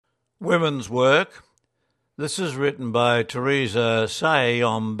Women's work. This is written by Teresa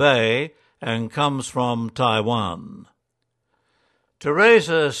Sai-Yom-Bei and comes from Taiwan.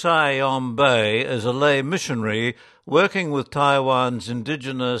 Teresa Sai-Yom-Bei is a lay missionary working with Taiwan's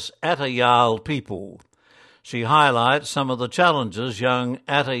indigenous Atayal people. She highlights some of the challenges young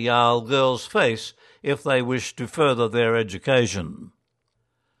Atayal girls face if they wish to further their education.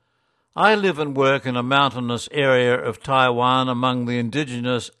 I live and work in a mountainous area of Taiwan among the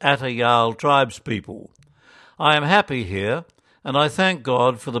indigenous Atayal tribespeople. I am happy here, and I thank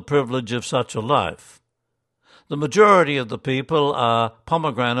God for the privilege of such a life. The majority of the people are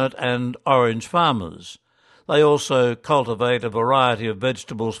pomegranate and orange farmers. They also cultivate a variety of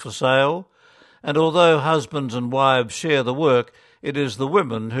vegetables for sale, and although husbands and wives share the work, it is the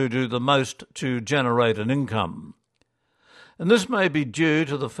women who do the most to generate an income. And this may be due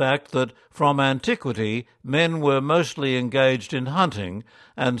to the fact that from antiquity men were mostly engaged in hunting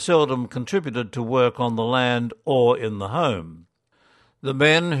and seldom contributed to work on the land or in the home. The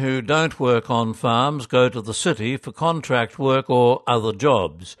men who don't work on farms go to the city for contract work or other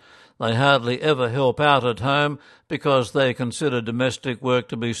jobs. They hardly ever help out at home because they consider domestic work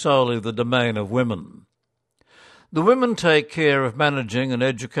to be solely the domain of women. The women take care of managing and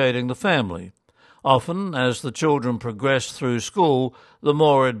educating the family. Often, as the children progress through school, the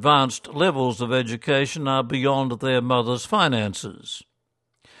more advanced levels of education are beyond their mother's finances.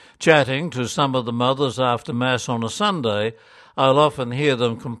 Chatting to some of the mothers after Mass on a Sunday, I'll often hear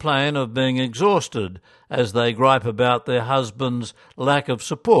them complain of being exhausted as they gripe about their husband's lack of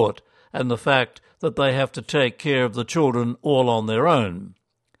support and the fact that they have to take care of the children all on their own.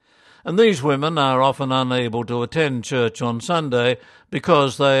 And these women are often unable to attend church on Sunday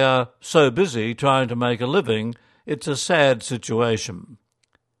because they are so busy trying to make a living. It's a sad situation.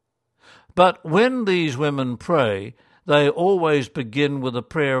 But when these women pray, they always begin with a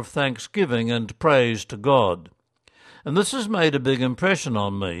prayer of thanksgiving and praise to God. And this has made a big impression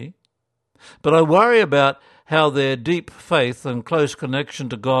on me. But I worry about how their deep faith and close connection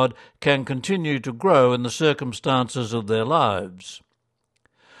to God can continue to grow in the circumstances of their lives.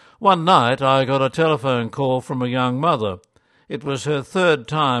 One night I got a telephone call from a young mother. It was her third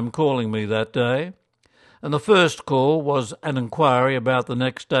time calling me that day, and the first call was an inquiry about the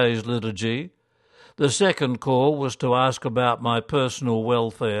next day's liturgy. The second call was to ask about my personal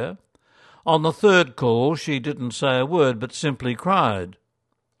welfare. On the third call she didn't say a word but simply cried.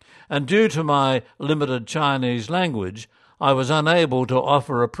 And due to my limited Chinese language, I was unable to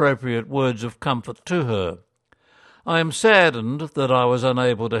offer appropriate words of comfort to her. I am saddened that I was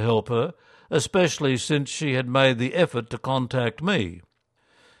unable to help her, especially since she had made the effort to contact me.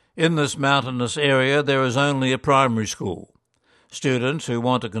 In this mountainous area there is only a primary school. Students who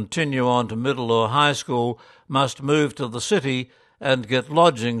want to continue on to middle or high school must move to the city and get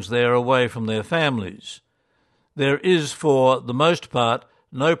lodgings there away from their families. There is, for the most part,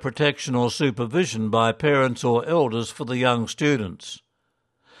 no protection or supervision by parents or elders for the young students.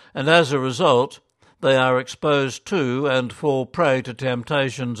 And as a result, they are exposed to and fall prey to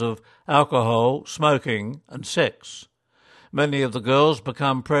temptations of alcohol, smoking, and sex. Many of the girls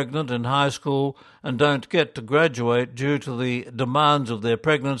become pregnant in high school and don't get to graduate due to the demands of their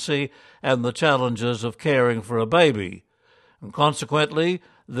pregnancy and the challenges of caring for a baby, and consequently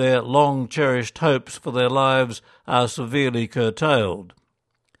their long-cherished hopes for their lives are severely curtailed.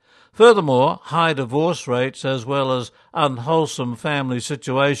 Furthermore, high divorce rates as well as unwholesome family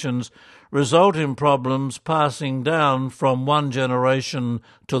situations result in problems passing down from one generation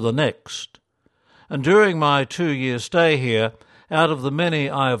to the next. And during my 2-year stay here, out of the many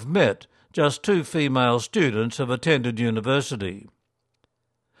I have met, just 2 female students have attended university.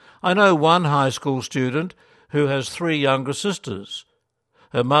 I know one high school student who has 3 younger sisters.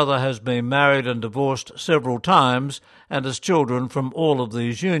 Her mother has been married and divorced several times and has children from all of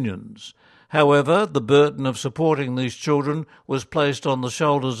these unions. However, the burden of supporting these children was placed on the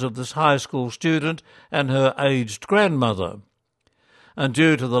shoulders of this high school student and her aged grandmother. And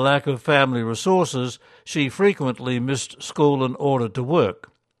due to the lack of family resources, she frequently missed school in order to work.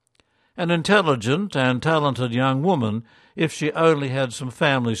 An intelligent and talented young woman, if she only had some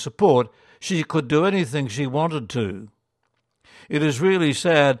family support, she could do anything she wanted to. It is really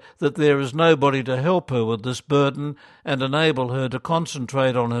sad that there is nobody to help her with this burden and enable her to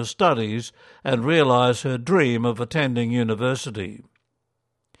concentrate on her studies and realize her dream of attending university.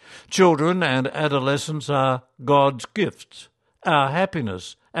 Children and adolescents are God's gifts, our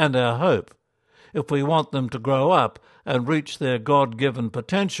happiness and our hope. If we want them to grow up and reach their God-given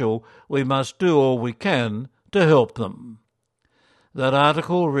potential, we must do all we can to help them. That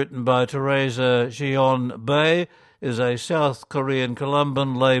article, written by Teresa Sai-Yom-Bei, is a South Korean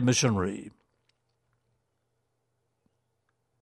Columban lay missionary.